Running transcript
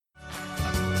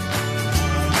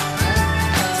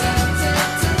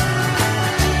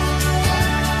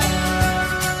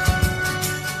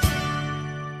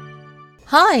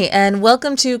Hi, and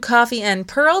welcome to Coffee and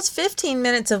Pearls, 15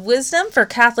 Minutes of Wisdom for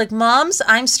Catholic Moms.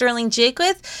 I'm Sterling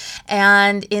Jakewith,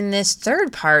 and in this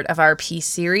third part of our peace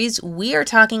series, we are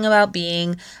talking about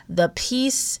being the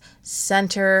peace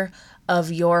center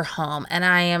of your home. And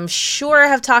I am sure I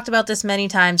have talked about this many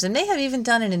times and may have even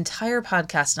done an entire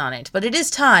podcast on it, but it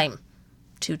is time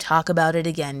to talk about it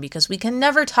again because we can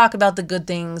never talk about the good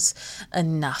things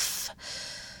enough.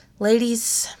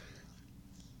 Ladies,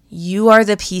 you are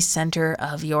the peace center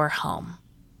of your home.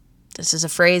 This is a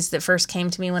phrase that first came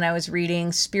to me when I was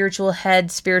reading Spiritual Head,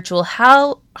 Spiritual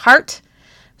Heart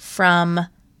from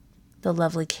the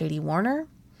lovely Katie Warner.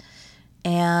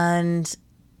 And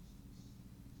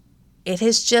it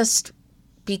has just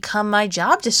become my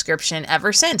job description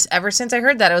ever since. Ever since I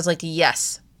heard that, I was like,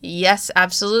 yes,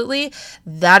 absolutely.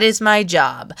 That is my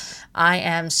job. I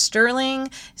am Sterling,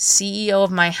 CEO of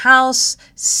my house,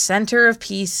 center of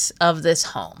peace of this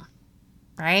home,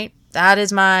 right? That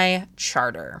is my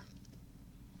charter.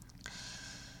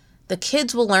 The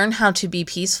kids will learn how to be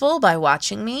peaceful by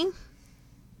watching me.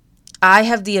 I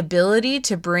have the ability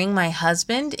to bring my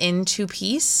husband into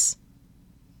peace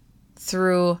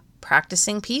through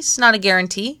practicing peace. Not a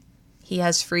guarantee. He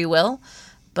has free will.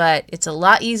 But it's a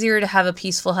lot easier to have a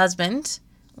peaceful husband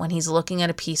when he's looking at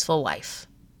a peaceful wife.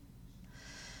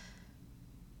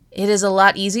 It is a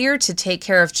lot easier to take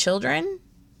care of children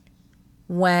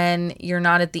when you're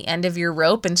not at the end of your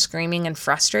rope and screaming and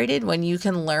frustrated, when you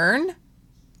can learn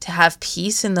to have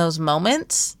peace in those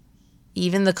moments,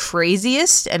 even the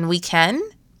craziest, and we can.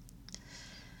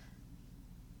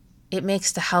 It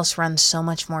makes the house run so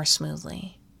much more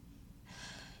smoothly.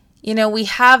 You know, we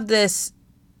have this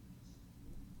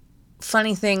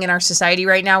funny thing in our society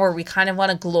right now where we kind of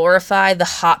want to glorify the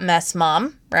hot mess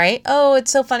mom, right? Oh,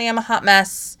 it's so funny, I'm a hot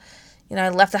mess. You know, I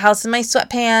left the house in my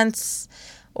sweatpants,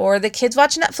 or the kids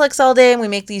watch Netflix all day, and we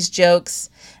make these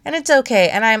jokes, and it's okay.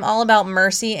 And I'm all about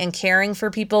mercy and caring for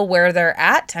people where they're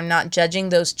at. I'm not judging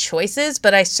those choices,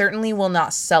 but I certainly will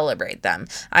not celebrate them.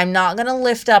 I'm not going to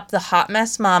lift up the hot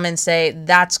mess mom and say,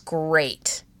 that's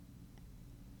great.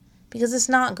 Because it's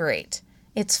not great.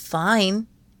 It's fine.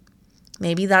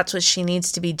 Maybe that's what she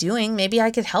needs to be doing. Maybe I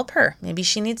could help her. Maybe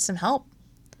she needs some help.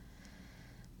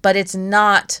 But it's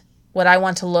not what I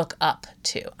want to look up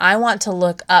to. I want to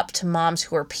look up to moms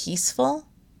who are peaceful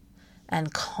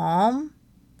and calm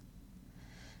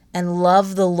and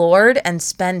love the Lord and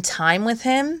spend time with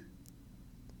Him.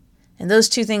 And those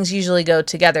two things usually go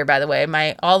together, by the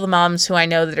way. All the moms who I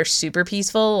know that are super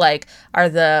peaceful, like, are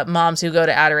the moms who go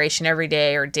to adoration every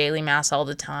day or daily mass all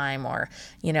the time, or,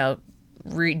 you know,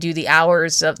 do the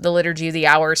hours of the liturgy of the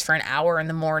hours for an hour in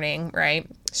the morning, right?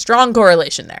 Strong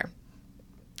correlation there,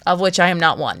 of which I am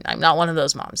not one. I'm not one of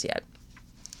those moms yet.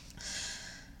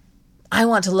 I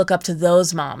want to look up to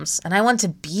those moms, and I want to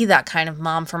be that kind of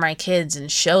mom for my kids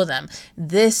and show them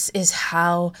this is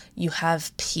how you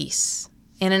have peace.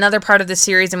 In another part of the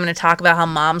series, I'm going to talk about how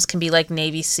moms can be like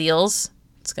Navy SEALs.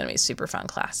 It's going to be a super fun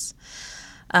class.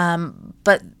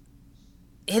 But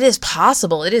it is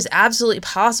possible. It is absolutely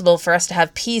possible for us to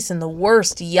have peace in the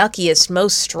worst, yuckiest,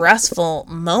 most stressful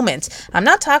moments. I'm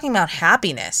not talking about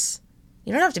happiness.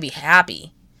 You don't have to be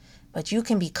happy, but you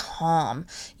can be calm.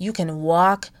 You can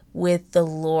walk with the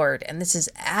Lord. And this is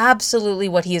absolutely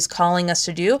what He is calling us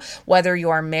to do, whether you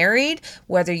are married,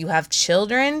 whether you have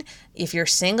children, if you're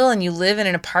single and you live in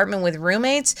an apartment with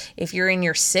roommates, if you're in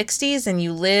your 60s and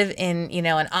you live in, you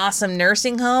know, an awesome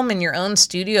nursing home in your own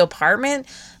studio apartment.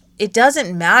 It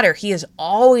doesn't matter. He is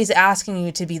always asking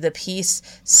you to be the peace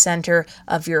center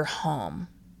of your home.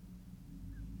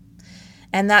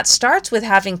 And that starts with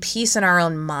having peace in our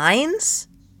own minds,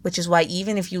 which is why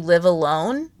even if you live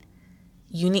alone,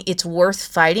 it's worth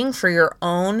fighting for your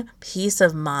own peace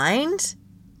of mind.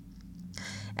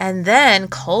 And then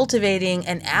cultivating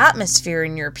an atmosphere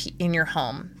in your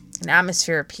home, an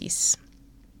atmosphere of peace.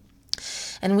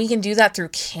 And we can do that through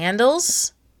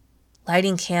candles.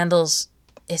 Lighting candles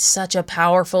is such a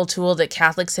powerful tool that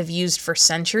Catholics have used for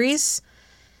centuries,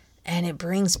 and it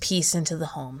brings peace into the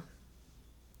home.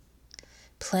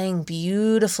 Playing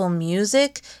beautiful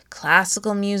music,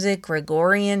 classical music,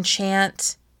 Gregorian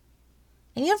chant.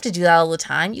 And you have to do that all the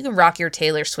time. You can rock your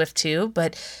Taylor Swift too,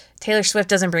 but Taylor Swift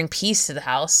doesn't bring peace to the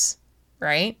house,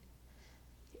 right?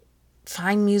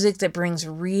 Find music that brings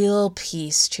real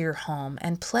peace to your home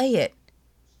and play it.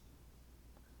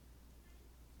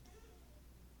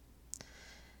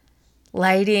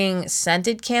 Lighting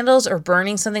scented candles or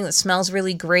burning something that smells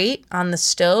really great on the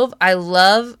stove. I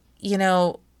love,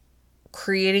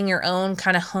 creating your own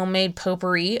kind of homemade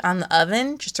potpourri on the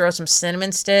oven. Just throw some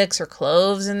cinnamon sticks or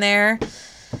cloves in there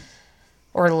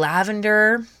or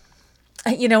lavender.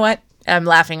 You know what? I'm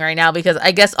laughing right now because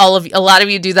I guess a lot of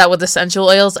you do that with essential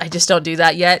oils. I just don't do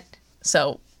that yet.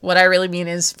 So what I really mean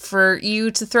is for you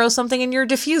to throw something in your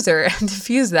diffuser and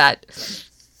diffuse that.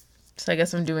 So I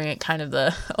guess I'm doing it kind of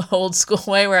the old school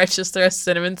way where I just throw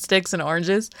cinnamon sticks and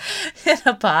oranges in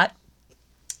a pot.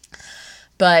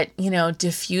 But,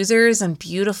 diffusers and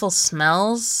beautiful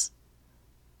smells,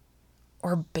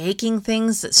 or baking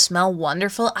things that smell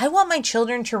wonderful. I want my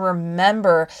children to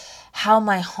remember how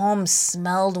my home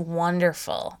smelled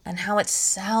wonderful and how it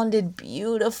sounded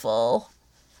beautiful.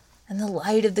 And the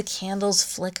light of the candles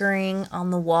flickering on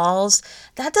the walls.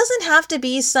 That doesn't have to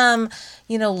be some,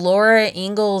 Laura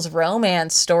Ingalls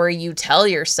romance story you tell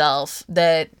yourself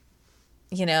that,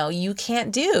 you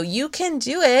can't do. You can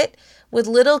do it with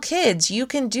little kids. You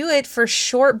can do it for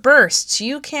short bursts.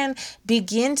 You can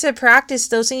begin to practice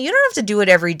those things. You don't have to do it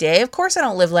every day. Of course, I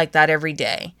don't live like that every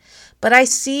day. But I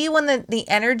see when the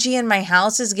energy in my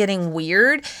house is getting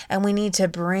weird and we need to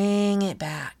bring it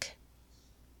back.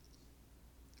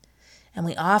 And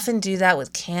we often do that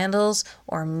with candles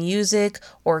or music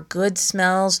or good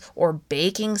smells or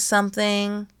baking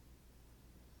something,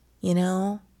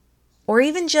 or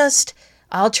even just,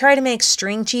 I'll try to make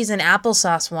string cheese and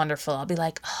applesauce wonderful. I'll be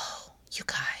like, oh, you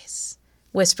guys.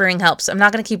 Whispering helps. I'm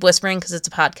not going to keep whispering because it's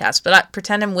a podcast, but I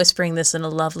pretend I'm whispering this in a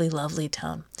lovely, lovely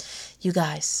tone. You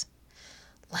guys,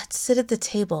 let's sit at the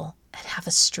table and have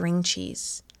a string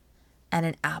cheese and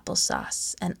an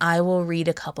applesauce, and I will read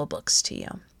a couple books to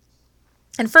you.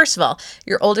 And first of all,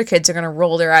 your older kids are going to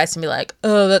roll their eyes and be like,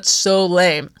 oh, that's so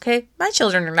lame. Okay, my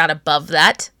children are not above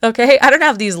that. Okay, I don't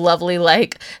have these lovely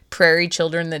prairie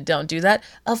children that don't do that.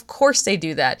 Of course they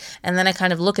do that. And then I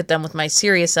kind of look at them with my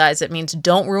serious eyes. That means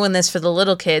don't ruin this for the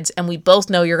little kids. And we both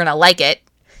know you're going to like it,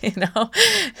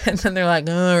 And then they're like,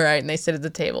 all right. And they sit at the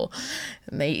table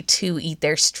and they too eat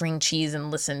their string cheese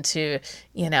and listen to,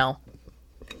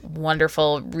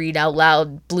 wonderful read out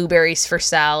loud Blueberries for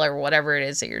Sal or whatever it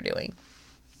is that you're doing.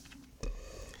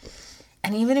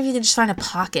 And even if you can just find a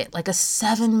pocket, like a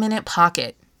 7-minute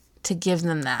pocket to give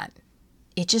them that,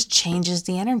 it just changes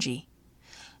the energy.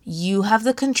 You have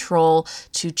the control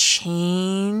to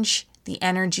change the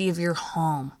energy of your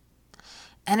home.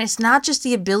 And it's not just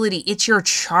the ability, it's your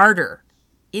charter.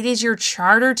 It is your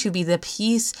charter to be the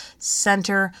peace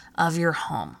center of your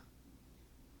home.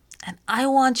 And I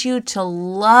want you to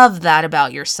love that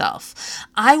about yourself.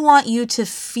 I want you to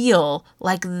feel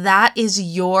like that is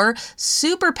your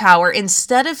superpower.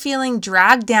 Instead of feeling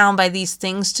dragged down by these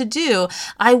things to do,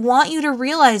 I want you to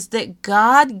realize that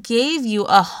God gave you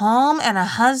a home and a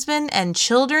husband and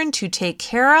children to take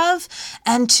care of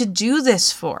and to do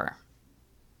this for.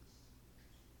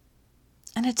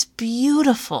 And it's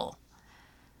beautiful.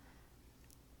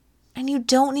 And you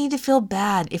don't need to feel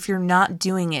bad if you're not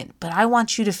doing it, but I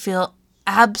want you to feel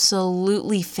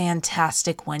absolutely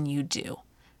fantastic when you do,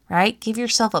 right? Give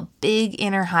yourself a big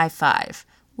inner high five.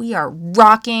 We are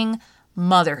rocking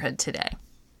motherhood today.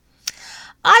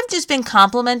 I've just been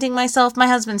complimenting myself. My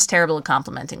husband's terrible at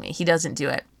complimenting me. He doesn't do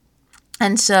it.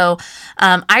 And so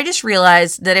I just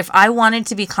realized that if I wanted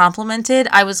to be complimented,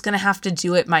 I was going to have to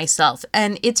do it myself.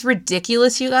 And it's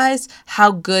ridiculous, you guys,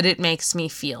 how good it makes me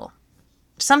feel.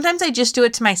 Sometimes I just do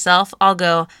it to myself. I'll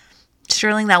go,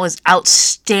 Sterling, that was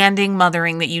outstanding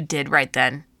mothering that you did right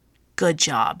then. Good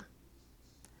job.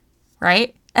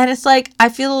 Right? And it's like, I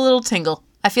feel a little tingle.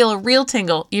 I feel a real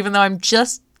tingle, even though I'm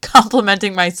just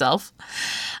complimenting myself.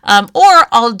 Or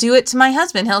I'll do it to my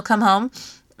husband. He'll come home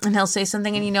and he'll say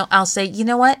something and, I'll say, you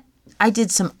know what? I did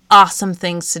some awesome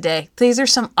things today. These are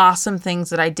some awesome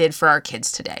things that I did for our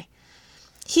kids today.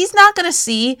 He's not going to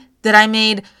see that I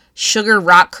made sugar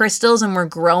rock crystals and we're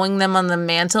growing them on the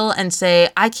mantle and say,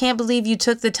 I can't believe you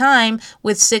took the time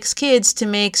with 6 kids to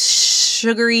make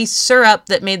sugary syrup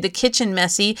that made the kitchen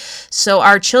messy so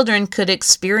our children could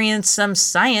experience some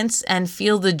science and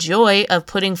feel the joy of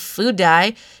putting food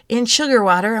dye in sugar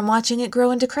water and watching it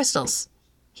grow into crystals.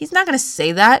 He's not going to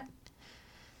say that.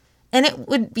 And it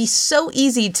would be so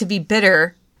easy to be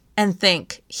bitter and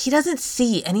think, he doesn't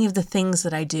see any of the things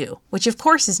that I do, which of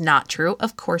course is not true.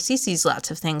 Of course he sees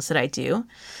lots of things that I do.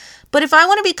 But if I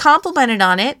want to be complimented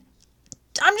on it,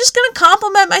 I'm just going to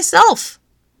compliment myself.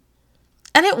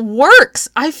 And it works.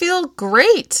 I feel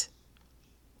great.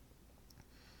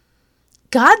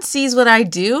 God sees what I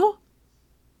do.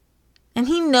 And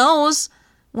he knows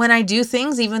when I do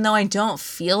things, even though I don't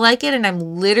feel like it, and I'm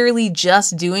literally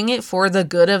just doing it for the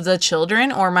good of the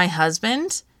children or my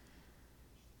husband.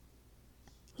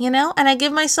 And I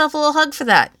give myself a little hug for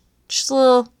that.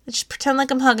 Just pretend like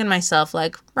I'm hugging myself,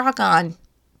 like, rock on.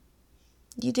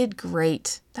 You did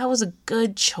great. That was a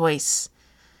good choice.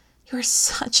 You are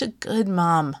such a good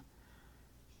mom.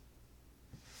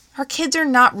 Our kids are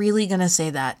not really going to say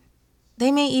that.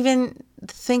 They may even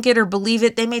think it or believe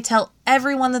it. They may tell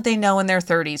everyone that they know in their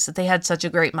 30s that they had such a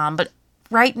great mom. But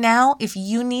right now, if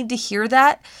you need to hear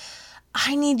that,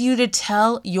 I need you to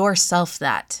tell yourself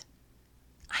that.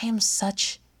 I am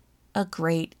such a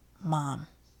great mom.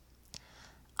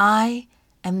 I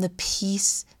am the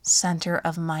peace center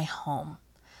of my home.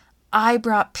 I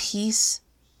brought peace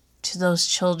to those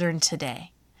children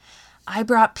today. I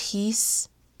brought peace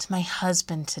to my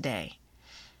husband today.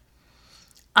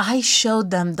 I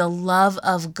showed them the love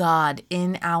of God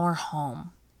in our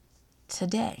home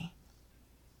today.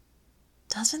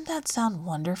 Doesn't that sound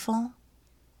wonderful?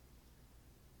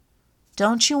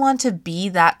 Don't you want to be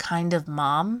that kind of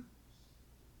mom?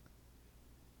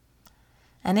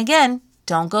 And again,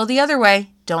 don't go the other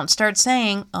way. Don't start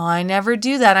saying, oh, I never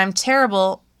do that. I'm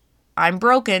terrible. I'm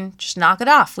broken. Just knock it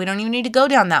off. We don't even need to go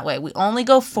down that way. We only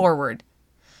go forward.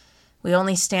 We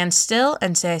only stand still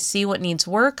and say, I see what needs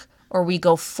work. Or we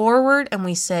go forward and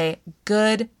we say,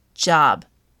 good job.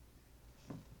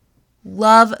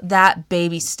 Love that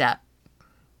baby step.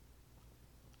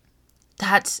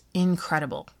 That's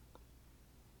incredible.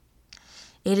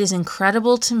 It is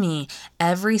incredible to me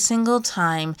every single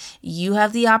time you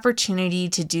have the opportunity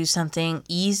to do something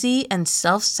easy and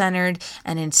self-centered,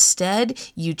 and instead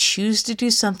you choose to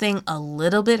do something a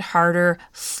little bit harder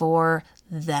for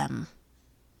them.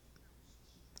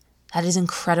 That is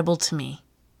incredible to me.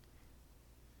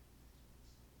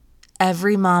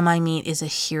 Every mom I meet is a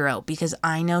hero because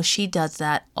I know she does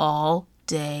that all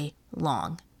day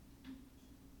long.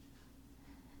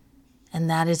 And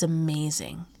that is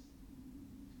amazing.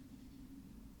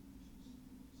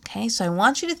 Okay, so I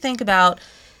want you to think about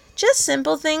just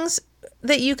simple things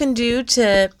that you can do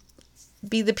to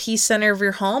be the peace center of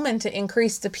your home and to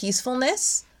increase the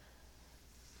peacefulness.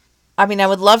 I mean, I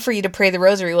would love for you to pray the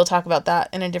rosary. We'll talk about that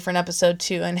in a different episode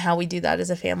too and how we do that as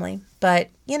a family. But,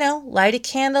 light a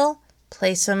candle,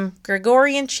 play some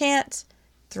Gregorian chant,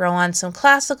 throw on some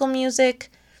classical music,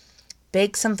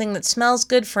 bake something that smells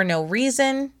good for no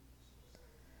reason.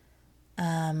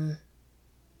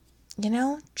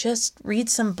 Just read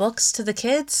some books to the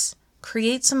kids.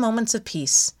 Create some moments of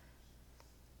peace.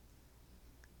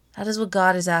 That is what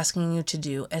God is asking you to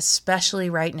do, especially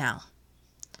right now.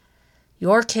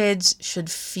 Your kids should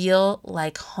feel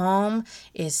like home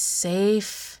is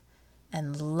safe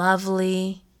and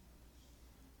lovely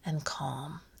and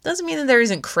calm. Doesn't mean that there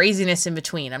isn't craziness in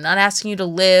between. I'm not asking you to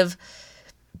live,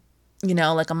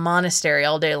 like a monastery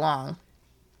all day long.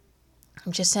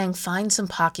 I'm just saying find some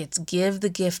pockets. Give the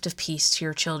gift of peace to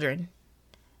your children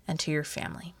and to your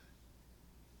family.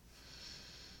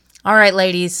 All right,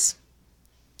 ladies.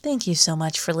 Thank you so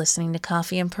much for listening to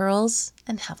Coffee and Pearls,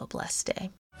 and have a blessed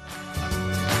day.